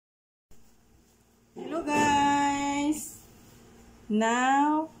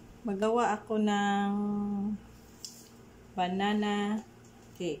Now, magawa ako ng banana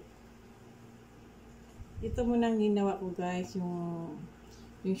cake. Ito muna ang ginawa ko guys,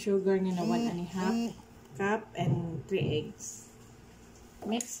 yung sugar niya na 1.5 cup and 3 eggs.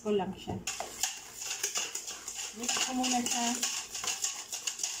 Mix ko lang siya. Mix ko muna siya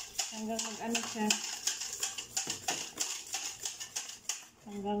hanggang mag-ano siya.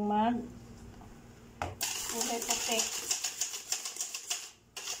 Hanggang kulay-puti.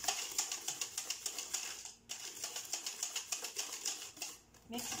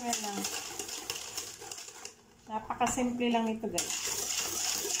 Mix ko lang. Napakasimple lang ito guys.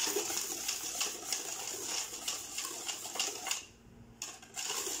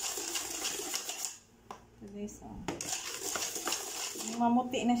 Ito guys, oh.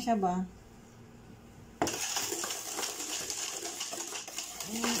 Mamuti na siya ba?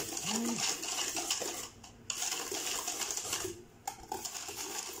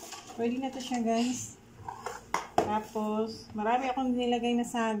 Pwede na to siya guys. Tapos, marami akong nilagay na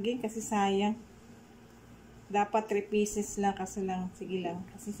saging kasi sayang. Dapat 3 pieces lang kasi lang. Sige lang.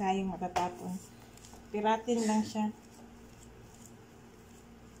 Kasi sayang matatapon. Piratin lang siya.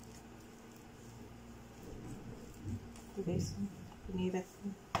 Ito guys. Pinirat ko.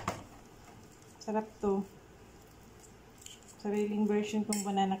 Sarap to. Sariling version kong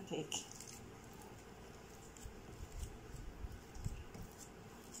banana cake.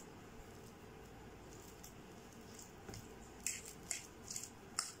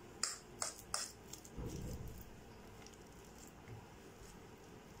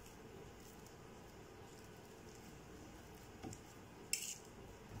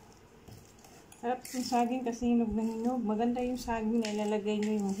 Sarap yung saging kasi hinog na hinog. Maganda yung saging na ilalagay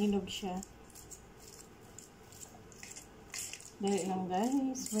nyo yung hinog siya. Dali lang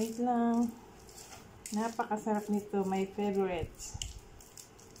guys. Wait lang. Napakasarap nito. My favorite.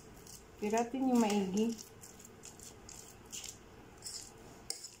 Piratin yung maigi.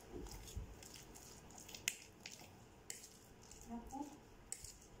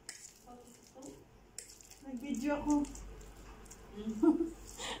 Nag-video ako.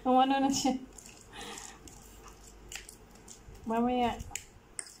 Umano na siya. Mamaya.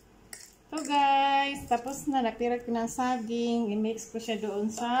 So guys, tapos na. Napirat ko ng saging. I-mix ko siya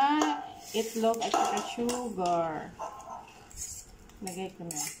doon sa itlog at saka sugar. Lagay ko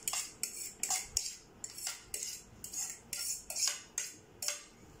na.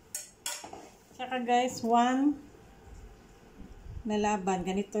 Tsaka guys, 1 na laban.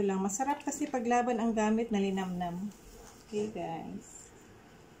 Ganito lang. Masarap kasi pag laban ang gamit na linamnam. Okay guys.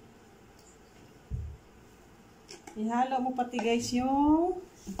 Ihalo mo pati guys yung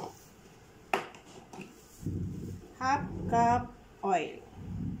half cup oil.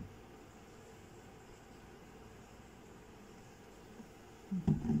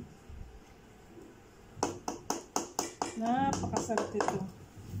 Napakasarap ito.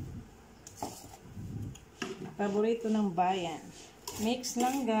 Paborito ng bayan. Mix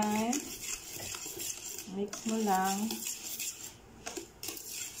lang guys. Mix mo lang.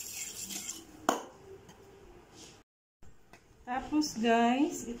 Tapos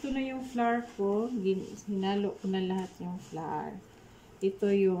guys, ito na yung flour ko. Hinalo ko na lahat yung flour.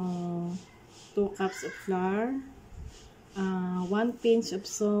 Ito yung 2 cups of flour, 1 pinch of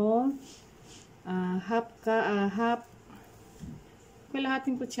salt,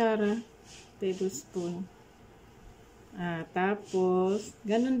 kalahating kutsara, tablespoon. Tapos,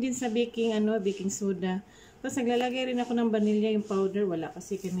 ganun din sa baking soda. Tapos, naglalagay rin ako ng vanilla, yung powder. Wala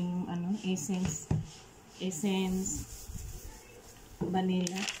kasi kaming essence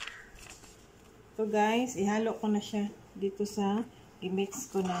vanilla. So guys, ihalo ko na siya dito sa i-mix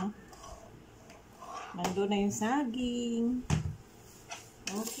ko na. Nandun na yung saging.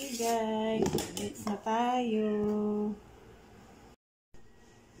 Okay guys, mix na tayo.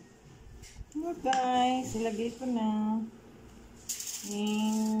 So guys, ilagay ko na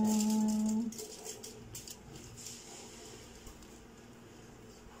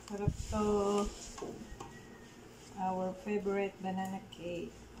sarap to. Our favorite banana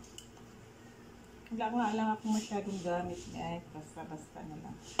cake. Wala nga lang ako masyadong gamit guys. Basta-basta na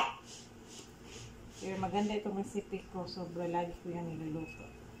lang. Pero maganda itong recipe ko. Sobra lagi ko yan niluluto.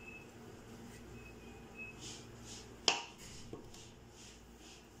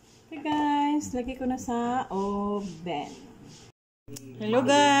 Okay guys. Lagi ko na sa oven. Hello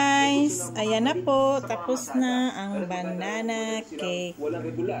guys! Ayan na po. Tapos na ang banana cake.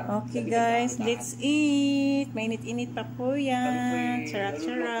 Okay guys, let's eat. Mainit-init pa po yan.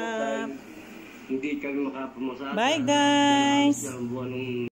 Sarap-sarap. Bye guys!